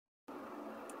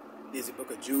This is the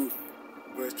book of Jude,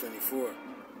 verse 24.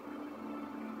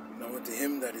 Now unto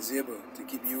him that is able to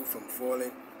keep you from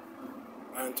falling,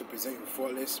 and to present you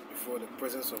faultless before the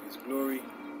presence of his glory,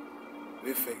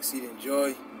 with exceeding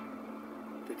joy,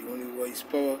 to the only wise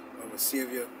power of our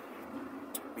Savior,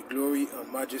 be glory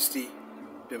and majesty,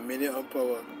 dominion and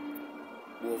power,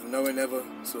 both now and ever,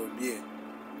 so be it.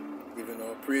 Giving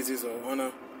all praises, all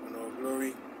honor, and all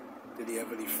glory to the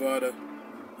Heavenly Father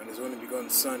and his only begotten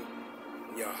Son,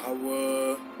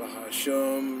 Yahweh,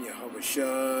 Bahasham, Yahweh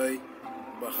Shai,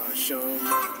 Bahasham,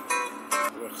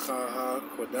 Rechaha,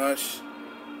 Kodash.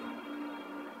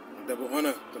 Double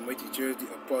honor the mighty church, the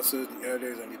apostles, the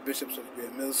elders, and the bishops of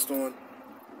Great Millstone,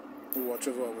 who watch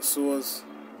over our souls.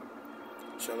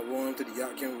 Shalom to the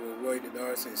Yakin worldwide that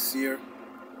are sincere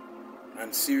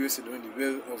and serious in doing the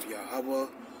will of Yahweh,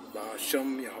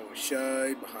 Bahasham, Yahweh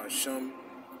Shai, Bahasham,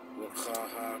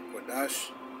 Rechaha,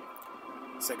 Kodash.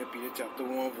 2 Peter chapter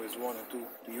 1, verse 1 and 2.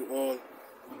 To you all,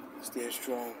 stay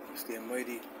strong, stay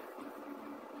mighty.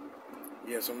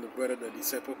 Yes, I'm the brother, the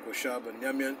disciple, Koshab and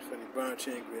Yamian, from the branch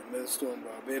in Great Millstone,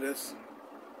 Barbados.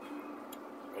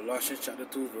 Colossians chapter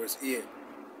 2, verse 8.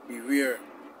 Beware,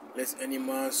 lest any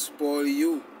man spoil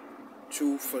you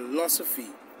through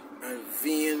philosophy and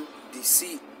vain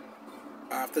deceit,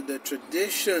 after the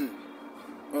tradition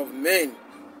of men,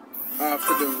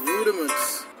 after the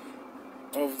rudiments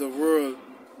of the world,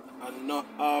 and not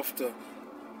after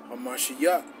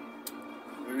Hamashiach.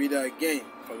 We read that again,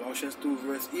 Colossians 2,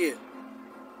 verse 8.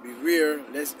 Beware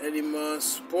lest any man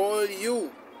spoil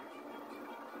you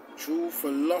through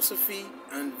philosophy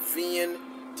and vain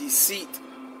deceit,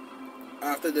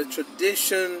 after the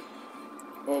tradition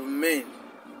of men,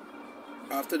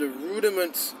 after the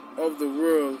rudiments of the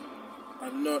world,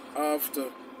 and not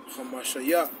after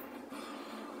Hamashiach.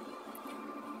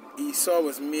 Esau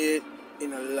was made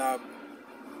in a lab.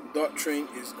 Doctrine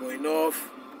is going off,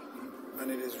 and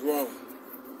it is wrong.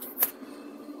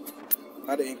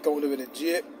 I had an encounter with a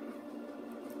Jade.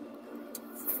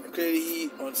 Clearly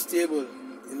he unstable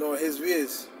in all his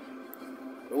ways.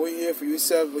 But when you hear for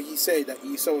yourself what he said, that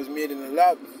Esau was made in a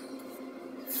lab,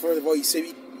 first of all he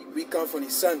said we come from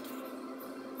his son.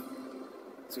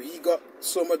 So he got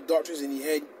so much doctrines in his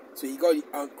head. So he got the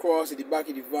uncross at the back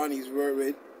of the van he's worked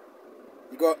with.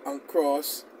 He got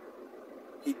uncross.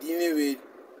 He dealing with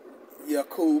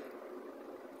Jacob.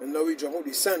 And now we jump up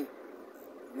the son.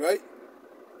 Right?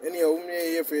 Anyhow, you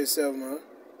hear for yourself, man.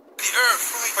 The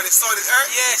earth, when it started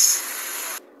earth? Yes.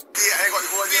 Yeah, I got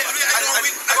the whole day. I got 10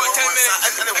 minutes.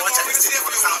 I want to read this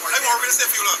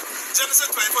for you, look. Genesis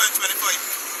 24 and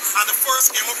 25. And the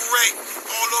first came up red,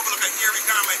 all over like a hairy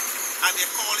garment, and they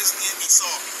call his name Esau.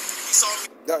 Esau.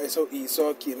 That is how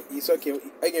Esau came. Esau came.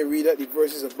 I can read out the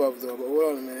verses above though, but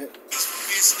hold on a minute.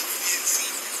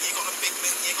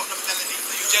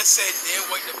 Just said they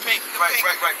white the pink. Right.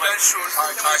 That's true.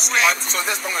 Alright. So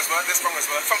this sprung as well.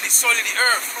 From the soil of the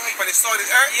earth. From the soil of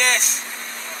the earth? Yes.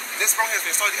 This sprung has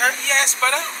been soil of the earth? Yes,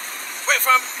 brother. Where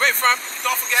from?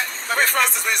 Don't forget. Where from?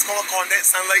 This is what it's called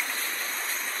condensed sunlight.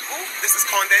 Who? This is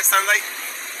condensed sunlight.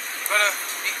 Brother,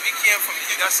 we came from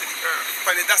the dust of the earth.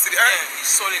 From the dust of the earth? Yeah,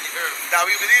 the soil of the earth. That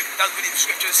we believe? That's what the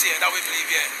scriptures say. That we believe,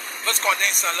 yeah. What's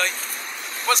condensed sunlight?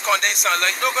 What's condensed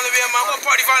sunlight? Don't go to be a man. What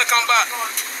party father come back?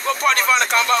 What party father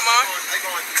come back, man?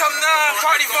 Come now,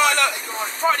 party father.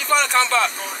 Party father come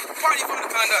back. Party father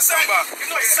come back. You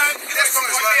know his son. You know his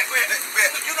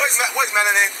son. What's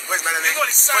melanin? You know his son. You know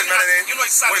his son.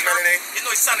 What's melanin? You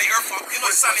know his son. The earth. You know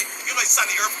his son. You know his son.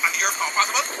 The earth and the earth are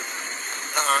possible.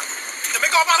 To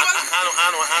make all possible. I know.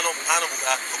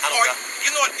 Alright,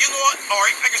 you know.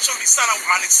 Alright, I can show you the sun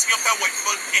and it's your white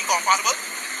people ain't gone possible.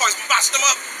 Or it's bash them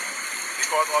up.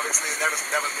 Because obviously there was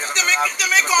They make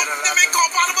compatible. We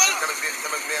compatible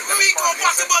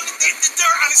the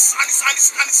dirt and the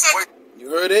sun. You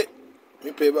heard it? Let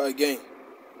me play it back again.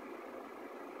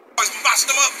 Bash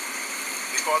them up.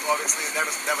 Because obviously there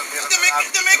was they make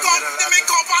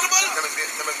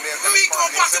compatible. We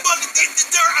compatible the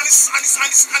dirt and the sun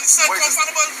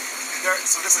compatible.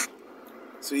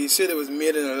 So you said it was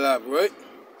made in a lab, right?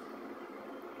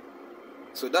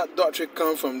 So that doctrine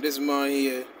come from this man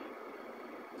here,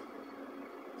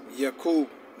 Yaqub,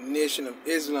 Nation of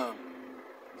Islam.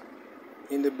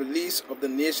 In the beliefs of the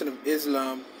Nation of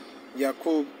Islam,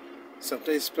 Yaqub,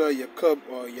 sometimes spelled Yaqub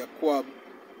or Yaqub,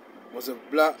 was a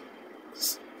black,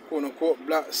 quote-unquote,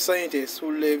 black scientist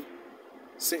who lived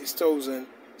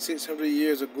 6,600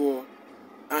 years ago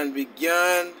and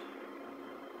began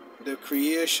the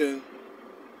creation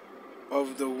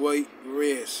of the white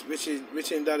race, which is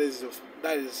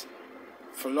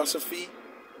philosophy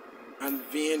and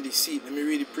vain deceit. Let me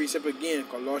read the precept again.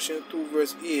 Colossians 2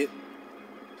 verse 8.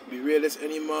 beware lest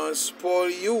any man spoil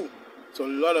you. So a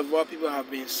lot of our people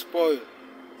have been spoiled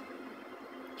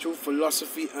through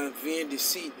philosophy and vain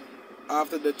deceit,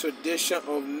 after the tradition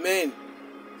of men,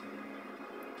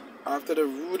 after the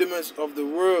rudiments of the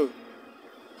world,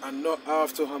 and not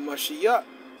after Hamashiach.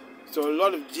 So a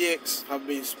lot of Jakes have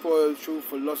been spoiled through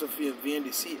philosophy and vain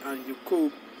deceit, and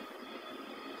Yakub,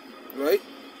 right,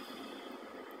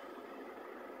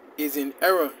 is in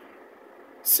error,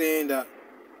 saying that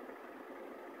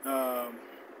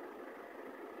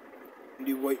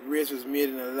the white race was made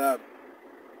in a lab.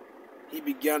 He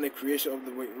began the creation of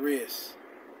the white race.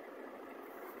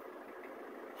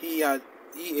 He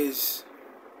is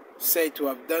said to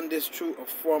have done this through a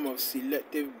form of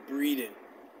selective breeding,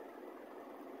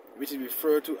 which is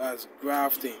referred to as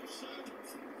grafting,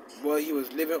 while he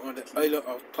was living on the island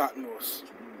of Patmos.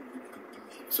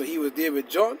 So he was there with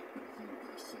John.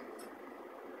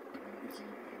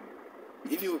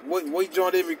 If you why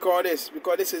John didn't record this,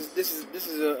 because this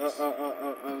is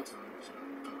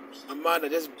a man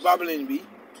that just babbling be,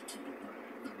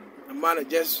 a man that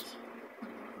just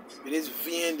with his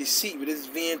vain deceit, with his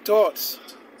vain thoughts.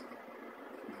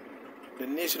 The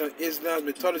nation of Islam's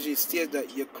mythology states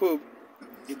that Yakub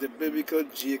is the biblical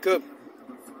Jacob,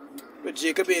 but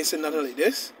Jacob ain't saying nothing like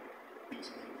this.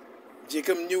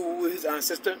 Jacob knew who his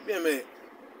ancestor. Wait a minute.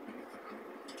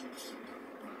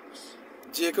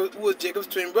 Jacob, who was Jacob's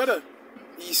twin brother?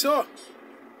 Esau.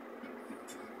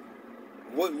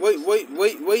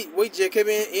 Wait, Jacob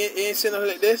ain't saying nothing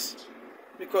like this,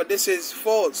 because this is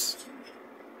false.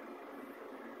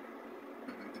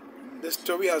 The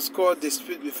story has caused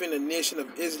dispute within the nation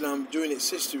of Islam during its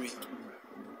history.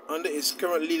 Under its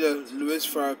current leader, Louis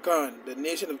Farrakhan, the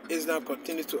nation of Islam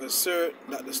continues to assert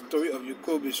that the story of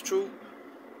Yakub is true,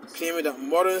 claiming that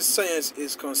modern science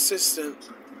is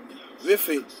consistent with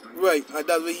it. Right, and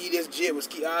that's what Jay was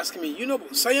keep asking me, you know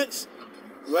about science?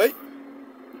 Right?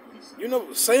 You know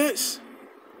about science?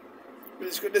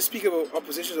 Let's speak about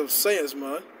oppositions of science,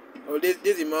 man. Oh,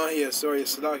 there's a man here, sorry,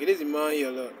 Salaki. There's a man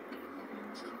here, look.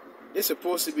 This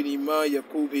supposed to be the man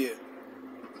Yakub here.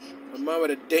 A man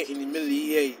with a dent in the middle of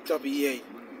the head, top of the head.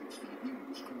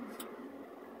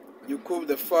 Yakub,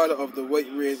 the father of the white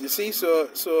race. You see, so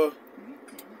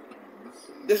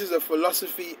this is a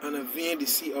philosophy and a vain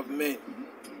deceit of men.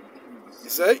 You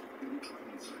see?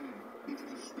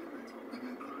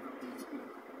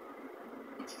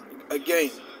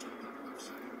 Again.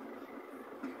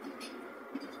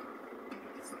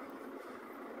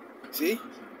 See?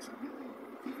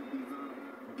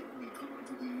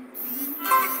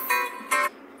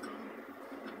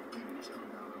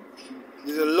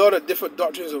 There's a lot of different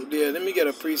doctrines out there. Let me get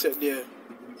a preset there.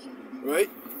 Right?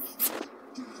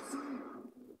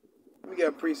 Let me get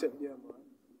a preset there, man.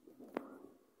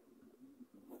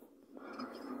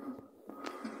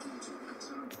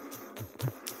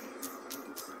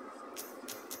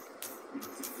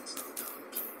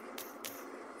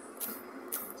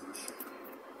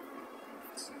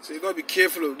 So you gotta be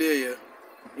careful out there, yeah.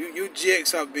 You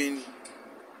Jakes have been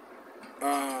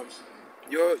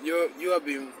you have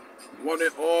been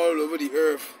wandering all over the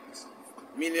earth,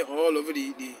 meaning all over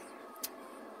the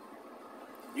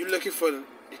you're looking for the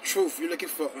truth, you're looking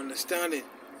for understanding,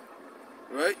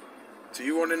 right? So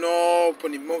you want to know up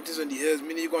on the mountains and the hills,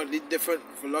 meaning you're going to lead different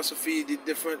philosophy, the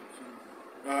different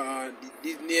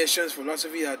these nations'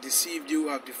 philosophy have deceived you,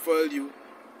 have defiled you,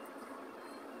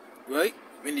 right?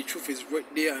 When the truth is right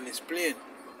there and it's plain.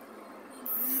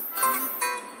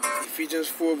 Ephesians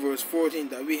 4 verse 14,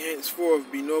 that we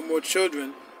henceforth be no more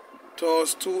children,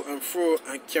 tossed to and fro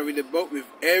and carried about with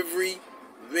every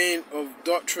wind of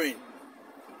doctrine,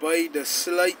 by the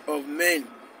sleight of men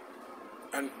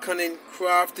and cunning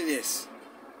craftiness,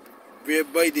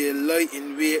 whereby they lie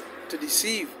in wait to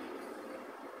deceive.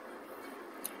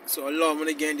 So Allah will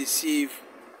again deceive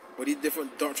by these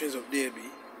different doctrines of there be.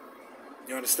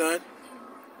 You understand?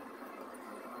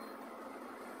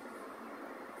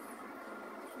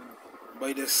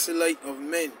 By the sleight of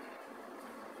men.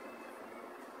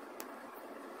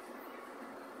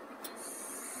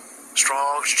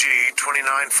 Strong's G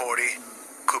 2940,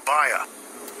 Kubaya.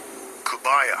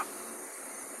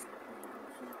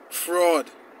 Fraud.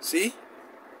 See?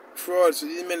 Fraud. So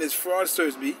these men is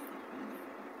fraudsters be.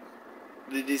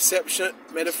 The deception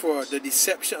metaphor, the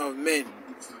deception of men.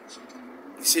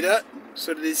 You see that?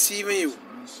 So they're deceiving you.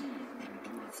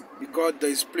 Because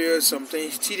these players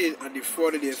sometimes cheated and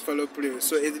defrauded their fellow players.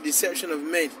 So it's the deception of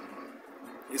men.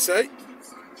 You see?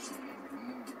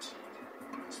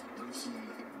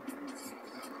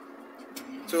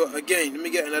 So again, let me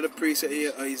get another preset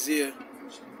here, Isaiah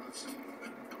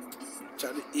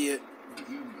chapter 8.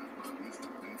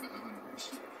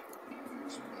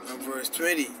 verse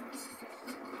 20.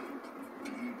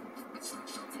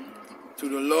 To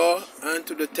the law and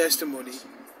to the testimony,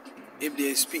 if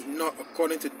they speak not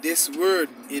according to this word,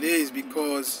 it is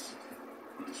because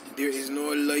there is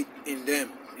no light in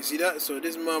them. You see that? So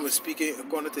this man was speaking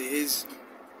according to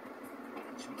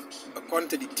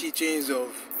the teachings of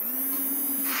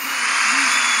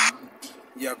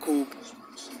Yaqub,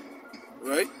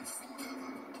 right?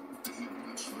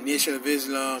 Nation of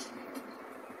Islam.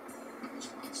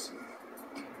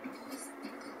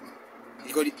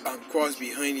 He got the cross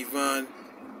behind the van,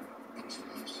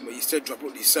 but he still drop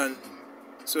out the sun.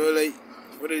 So like,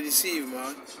 what a deceive,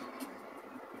 man.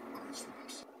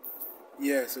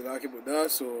 Yeah, so like about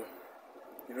that, so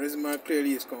you know, this man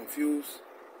clearly is confused.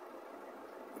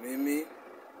 You know what I mean?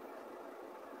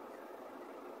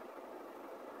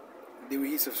 Then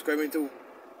he's subscribing to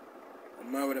a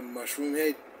man with a mushroom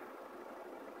head,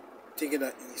 thinking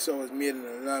that Esau was made in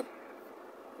a lab.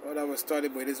 All that was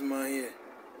started by this man here,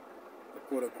 a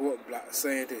quote-unquote black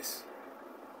scientist,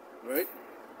 right?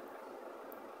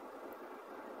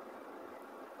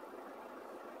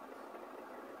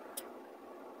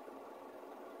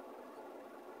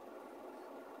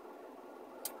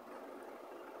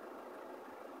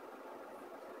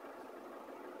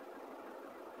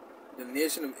 The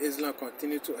Nation of Islam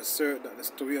continued to assert that the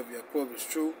story of Yaqub is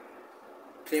true,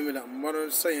 claiming that modern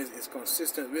science is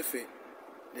consistent with it.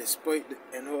 Despite the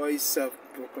NOI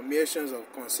self-proclamations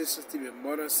of consistency with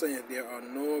modern science, there are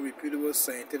no reputable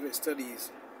scientific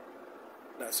studies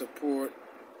that support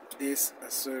this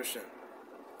assertion.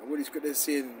 And what the scripture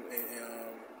says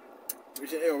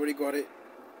which I already got it,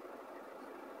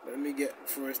 but let me get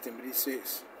 1 Timothy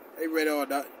 6. I read all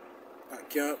that at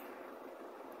camp.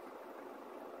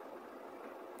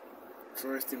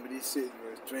 1 Timothy 6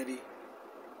 verse 20.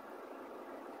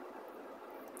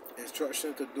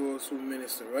 Instruction to those who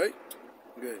minister, right?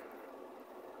 Good.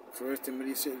 1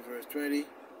 Timothy 6 verse 20.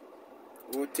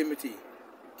 O Timothy,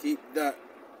 keep that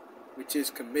which is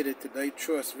committed to thy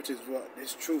trust, which is what?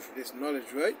 This truth, this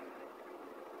knowledge, right?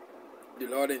 The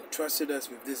Lord entrusted us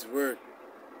with this word.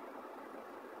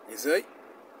 Is right?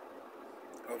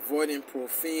 Avoiding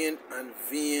profane and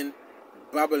vain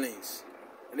babblings.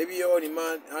 And if you hear the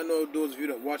man, I know those of you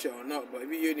that watch it or not, but if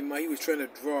you hear the man, he was trying to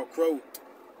draw a crowd,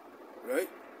 right?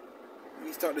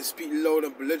 He started to speak loud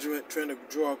and belligerent, trying to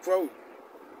draw a crowd.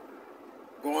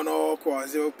 Going all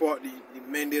across Zero Park, the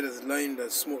men there that's lying,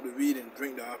 that smoke the weed and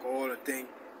drink the alcohol and thing.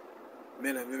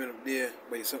 Men and women up there,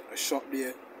 by a shop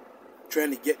there,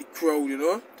 trying to get the crowd, you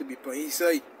know, to be on his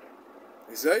side.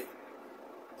 His side?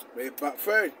 But it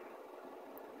backfired.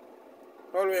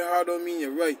 All the way hard don't mean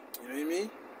you're right, you know what I mean?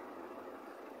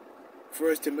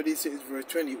 1 Timothy 6 verse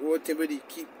 20. O Timothy,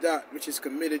 keep that which is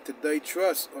committed to thy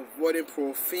trust, avoiding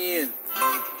profane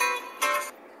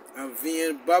and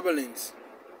vain babblings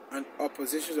and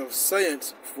oppositions of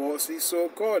science, falsely so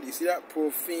called. You see that?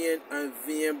 Profane and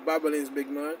vain babblings, big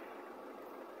man.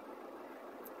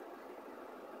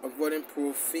 Avoiding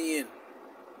profane.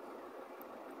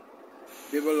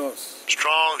 Biblos.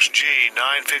 Strong's G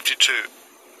 952.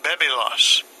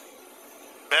 Bebelos.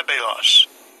 Bebelos.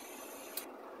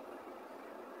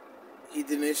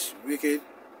 Heathenish, wicked.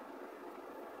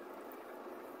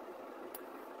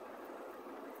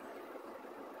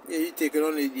 Yeah, you taking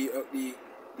on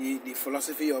the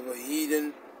philosophy of a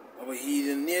heathen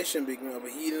nation, big man, of a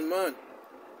heathen man,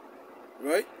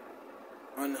 right?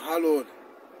 Unhallowed,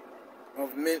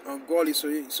 of men ungodly. So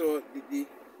you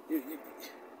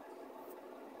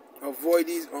avoid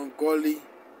these ungodly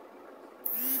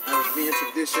and vain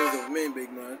traditions of men,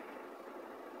 big man.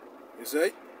 You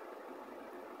see?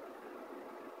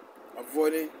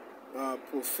 Avoiding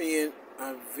profane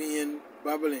and vain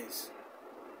babblings.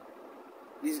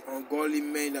 These ungodly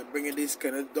men that bringing these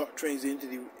kind of doctrines into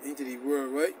the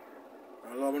world, right?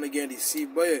 And Allah again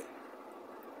deceived by it.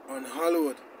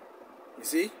 Unhallowed. You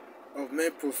see? Of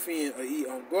men profane or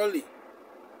ungodly.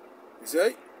 You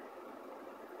see?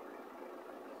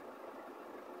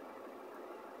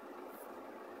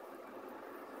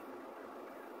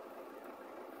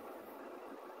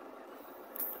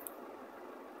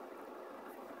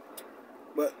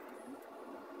 But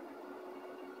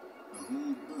the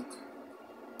whole book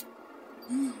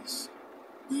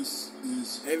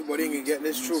is everybody can get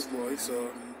this truth, boy. So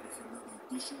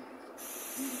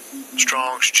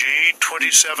Strong's G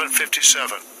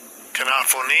 2757.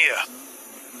 Canaphonia.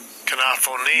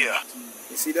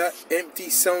 you see that? Empty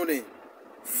sounding,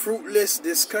 fruitless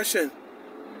discussion.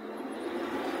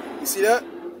 You see that?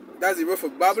 That's the word for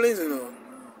babblings, you know.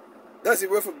 That's the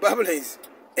word for babblings.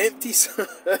 Empty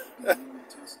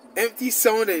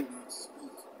sounding,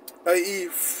 i.e.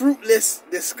 fruitless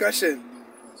discussion.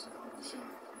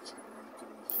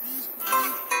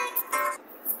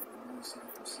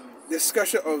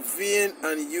 Discussion of vain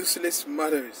and useless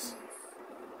matters.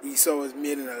 Esau was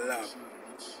made in a lab.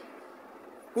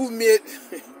 Who made?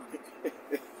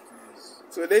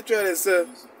 So they try to say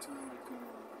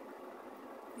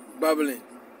Babylon.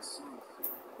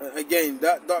 And again,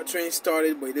 that doctrine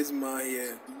started by this man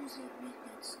here,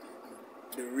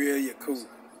 the real Yakub.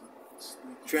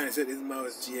 Trying to say this man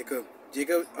was Jacob.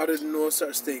 Jacob uttered no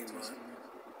such thing, man.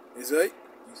 Is right?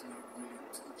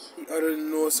 He uttered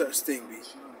no such thing, B.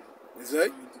 Is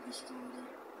right?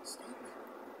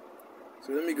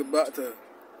 So let me go back to.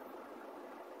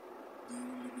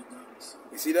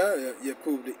 You see that?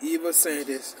 Yakub, the evil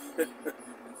scientist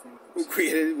who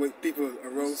created what people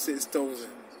around 6,000.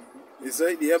 It's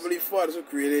like the Heavenly Fathers who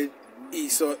created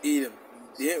Esau, Edom.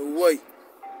 They ain't white.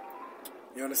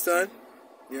 You understand?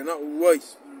 They're not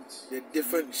white. They're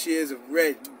different shades of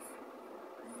red.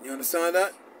 You understand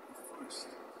that?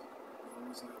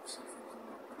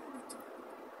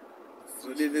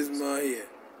 So did this man here.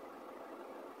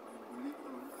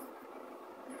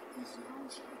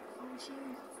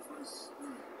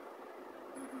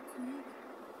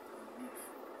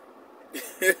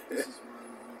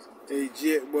 Hey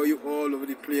Jake, boy, you all over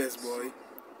the place, boy.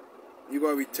 You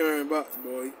gotta return back,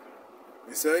 boy.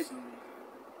 You see?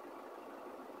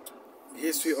 The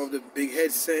history of the big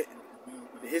head saint,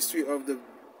 the history of the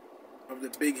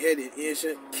big head in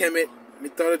ancient Kemet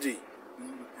mythology.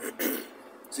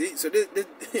 See, so this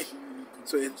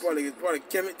so it's probably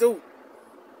Kemet too.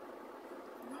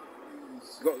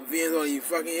 Got veins on your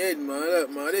fucking head, man. Look,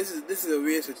 man, this is a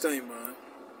waste of time, man.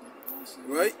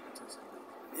 Right?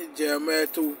 It's Jeremiah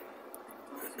 2.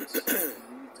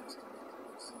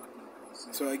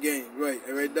 So again, right,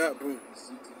 I read that, boom.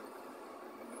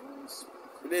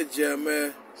 This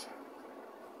Jeremiah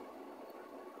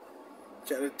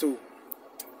chapter 2.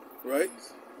 Right?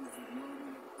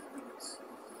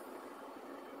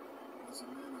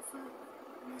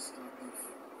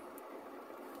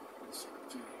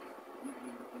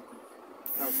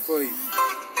 Have faith.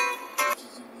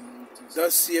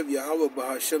 Thus saith Yahweh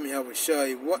Bahashem Yahweh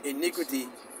Shai, what iniquity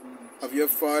of your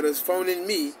fathers found in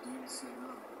me,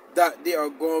 that they are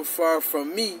gone far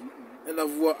from me, and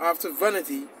have walked after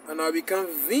vanity, and are become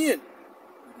vain.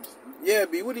 Yeah,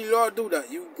 but what did the Lord do that?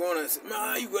 You gonna say,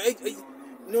 man, you go,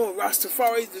 no,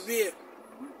 Rastafari is the way.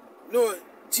 No,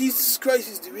 Jesus Christ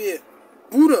is the way.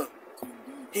 Buddha,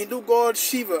 Hindu God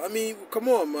Shiva. I mean, come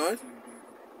on, man.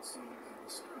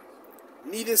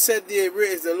 Neither said they,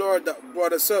 where is the Lord that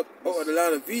brought us up out of the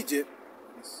land of Egypt,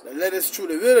 that led us through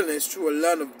the wilderness, through a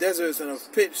land of deserts and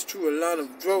of pits, through a land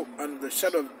of drought and of the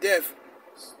shadow of death,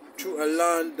 through a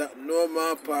land that no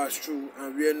man passed through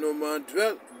and where no man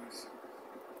dwelt.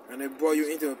 And they brought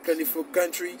you into a plentiful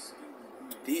country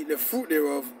to eat the fruit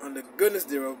thereof and the goodness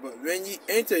thereof. But when ye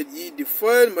entered, ye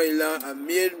defiled my land and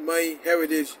made my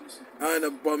heritage an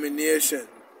abomination.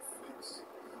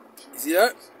 You see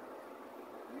that?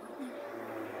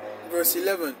 Verse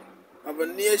 11. Have a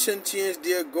nation changed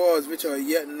their gods, which are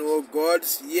yet no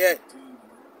gods yet.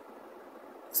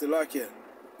 It's a lot here.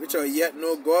 Which are yet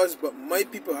no gods, but my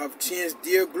people have changed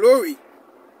their glory.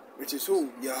 Which is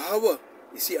who? Yahweh.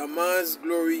 You see, a man's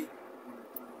glory,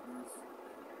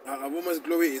 a woman's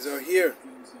glory is her hair.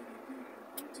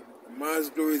 A man's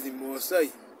glory is the Most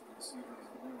High.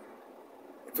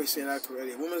 If I say that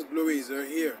correctly, a woman's glory is her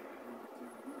hair.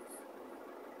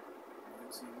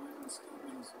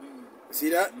 See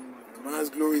that? A man's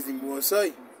glory is the Most High.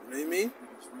 You know what I mean?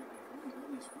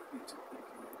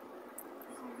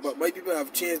 But my people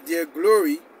have changed their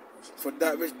glory for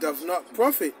that which doth not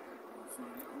profit.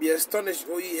 Be astonished,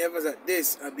 O ye heavens, at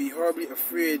this, and be horribly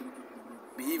afraid.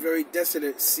 Be ye very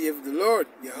desolate, saith the Lord,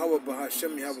 Yahweh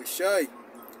Bahashem Yahweh Shai.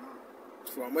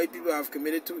 For my people have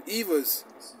committed two evils.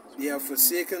 They have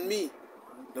forsaken me,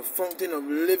 the fountain of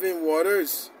living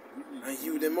waters, and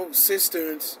hewed them out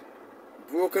cisterns,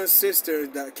 broken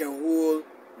cisterns that can hold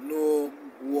no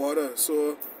water.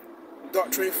 So,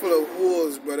 doctrine full of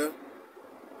holes, brother.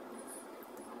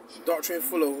 Doctrine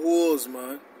full of holes,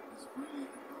 man.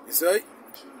 It's right?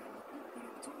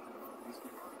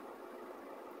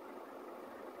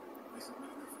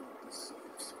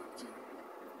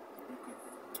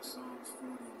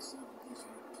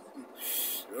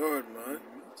 Lord, man.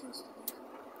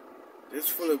 This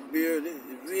full of beer.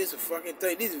 This is a fucking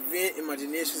thing. These vain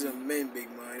imaginations of men, big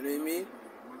man. You know what I mean?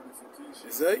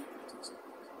 It's right?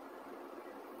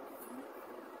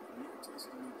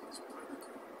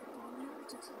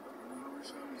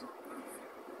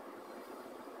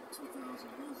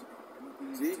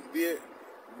 See, beer.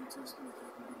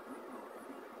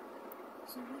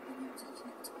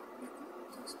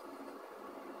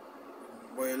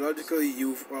 Biological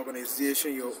Youth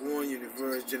Organization, your own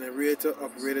universe generator,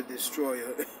 operator,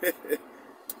 destroyer.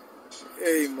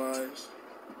 Hey man.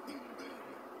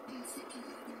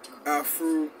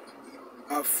 Afura,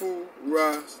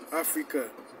 Africa,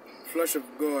 Flush of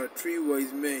God, Three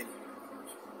Wise Men,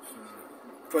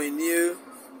 Pioneer,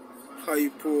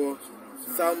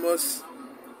 Hypothalamus,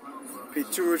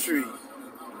 Pituitary,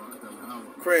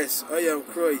 Christ, I am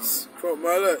Christ. Man,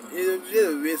 look, it's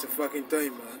a waste of fucking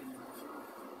time, man.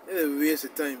 It's a waste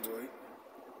of time, boy.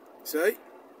 See?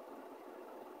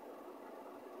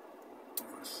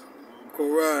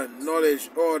 Quran, knowledge,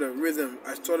 order, rhythm,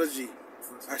 astrology,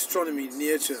 astronomy,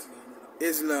 nature,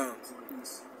 Islam,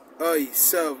 I,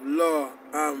 self, law,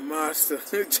 I'm master,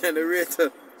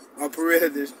 generator,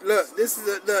 operator. Look, this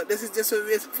is just a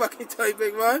waste of fucking time,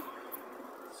 big man.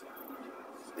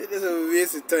 It is a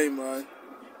waste of time, man.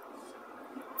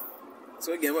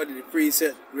 So again, what did the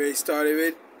preset where it started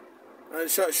with? And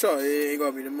short, it ain't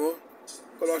gonna be no more.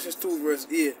 Colossians 2 verse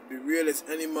 8. Be real as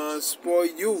any man spoil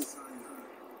you.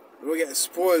 Don't get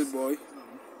spoiled, boy.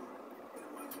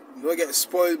 Don't get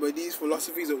spoiled by these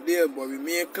philosophies out there, boy.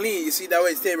 Remain clean. You see that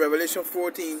way it says in Revelation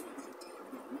 14.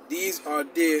 These are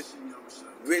they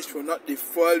which will not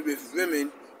defile with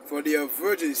women, for they are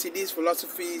virgins. You see these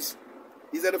philosophies,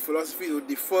 these are the philosophies that will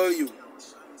defile you,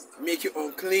 make you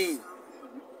unclean.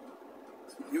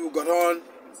 You got on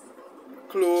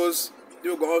clothes,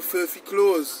 you got on filthy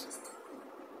clothes.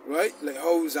 Right? Like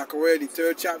how Zechariah the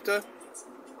 3rd chapter,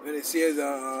 when it says you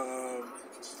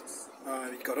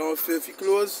got on filthy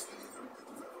clothes.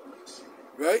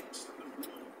 Right?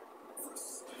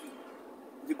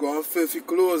 You got on filthy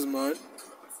clothes, man.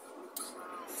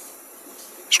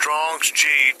 Strong's G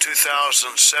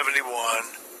 2071,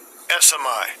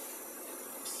 SMI,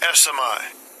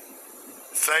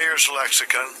 Thayer's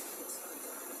Lexicon,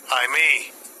 I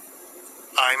me.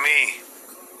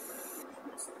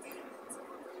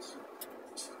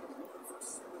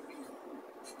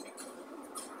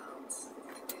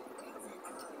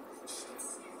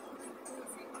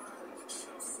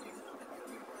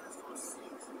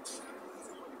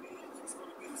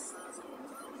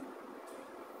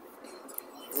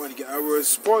 I want to get our word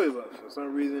spoiled, but for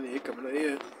some reason it coming out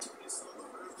here.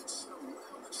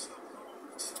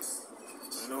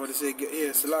 I know what to say. Get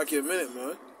here. Salaki a minute,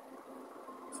 man.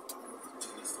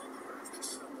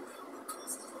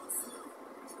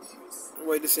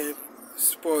 Wait, this ain't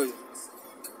spoiled.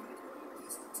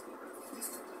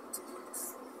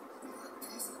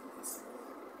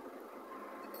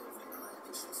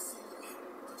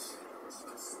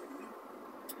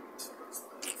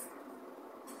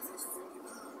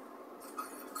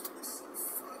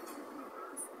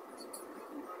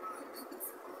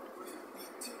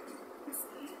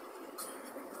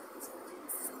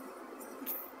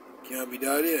 Can't be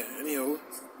down there. Anyhow.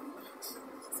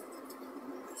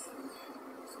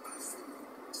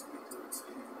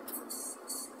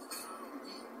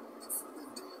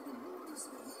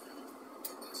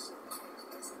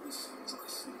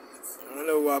 I don't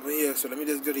know what happened here, so let me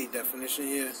just go to the definition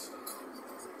here.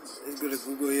 Let's go to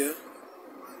Google here.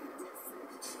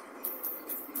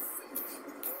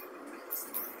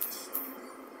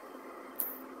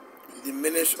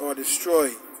 Diminish or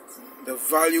destroy the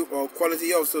value or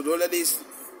quality of. So don't let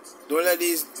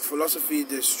these philosophies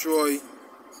destroy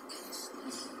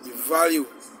the value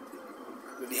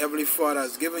that the Heavenly Father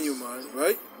has given you, man.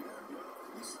 Right?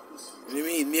 You know what I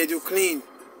mean? He made you clean.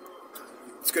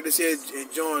 It's good to say in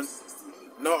John,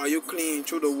 now are you clean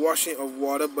through the washing of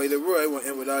water by the word? I want to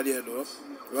end with that here, though.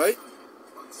 Right?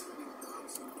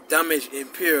 Damage,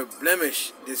 impair,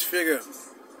 blemish, disfigure,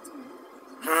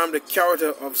 harm the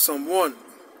character of someone.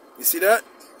 You see that?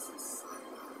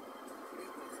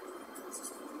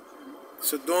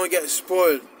 So don't get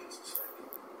spoiled.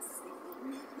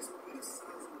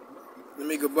 Let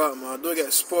me go back, man. Don't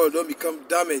get spoiled. Don't become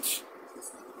damaged.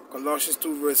 Colossians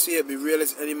 2 verse 8. Be real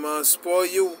as any man spoil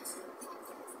you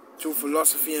through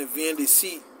philosophy and vain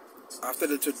deceit, after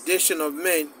the tradition of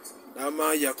men, that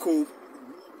man Yaqub,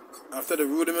 after the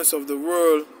rudiments of the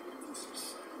world,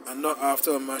 and not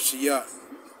after a Mashiach.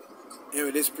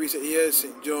 Anyway, this precept here is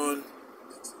St. John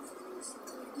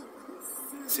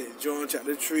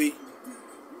chapter 3.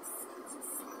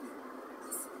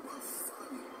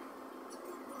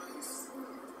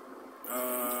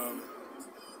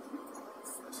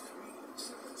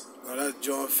 That's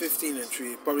John 15 and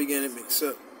 3. Probably getting it mixed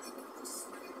up.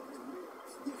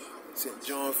 St.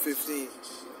 John 15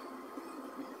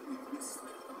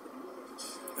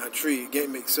 and 3. Get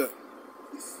mixed up.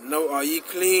 Now are ye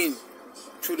clean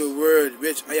through the word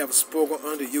which I have spoken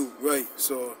unto you. Right.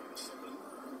 So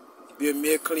We are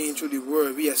made clean through the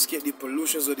word. We escape the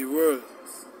pollutions of the world.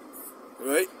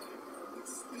 Right?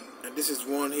 And this is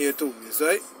one here too. Is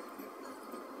right?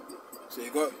 So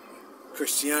you got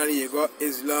Christianity, you got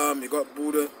Islam, you got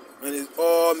Buddha, and it's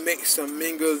all mixed and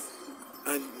mingled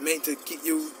and meant to keep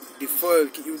you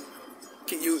defiled, keep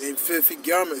you in filthy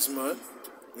garments, man.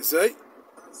 Is right?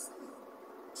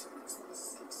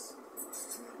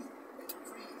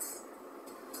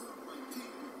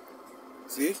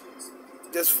 See?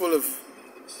 Just full of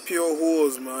pure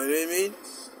holes, man. You know what I mean?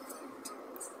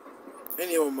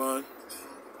 Anyhow, man.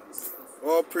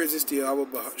 All praises to Yahweh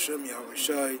Bahashem, Yahweh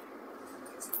Shai,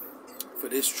 for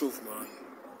this truth, man.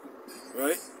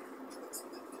 Right?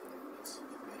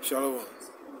 Shalom.